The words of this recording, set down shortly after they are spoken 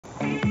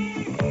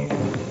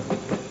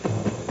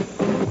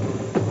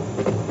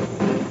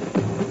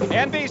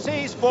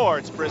NBC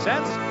Sports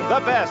presents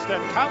the best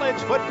in college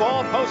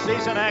football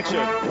postseason action.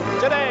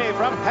 Today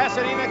from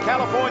Pasadena,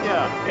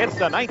 California, it's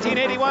the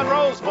 1981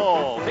 Rose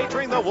Bowl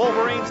featuring the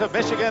Wolverines of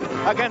Michigan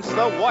against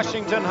the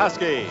Washington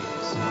Huskies.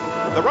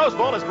 The Rose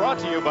Bowl is brought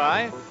to you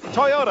by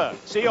Toyota.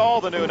 See all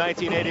the new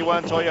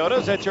 1981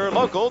 Toyotas at your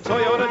local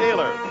Toyota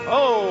dealer.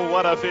 Oh,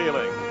 what a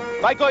feeling.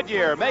 By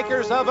Goodyear,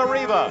 makers of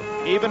Arriva.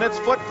 Even its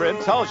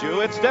footprint tells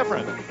you it's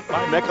different.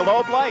 By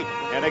Michelob Light,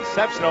 an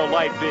exceptional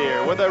light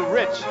beer with a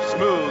rich,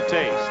 smooth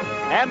taste.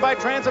 And by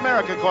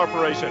Transamerica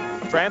Corporation.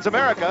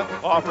 Transamerica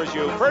offers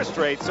you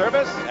first-rate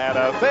service at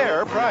a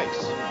fair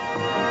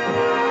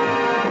price.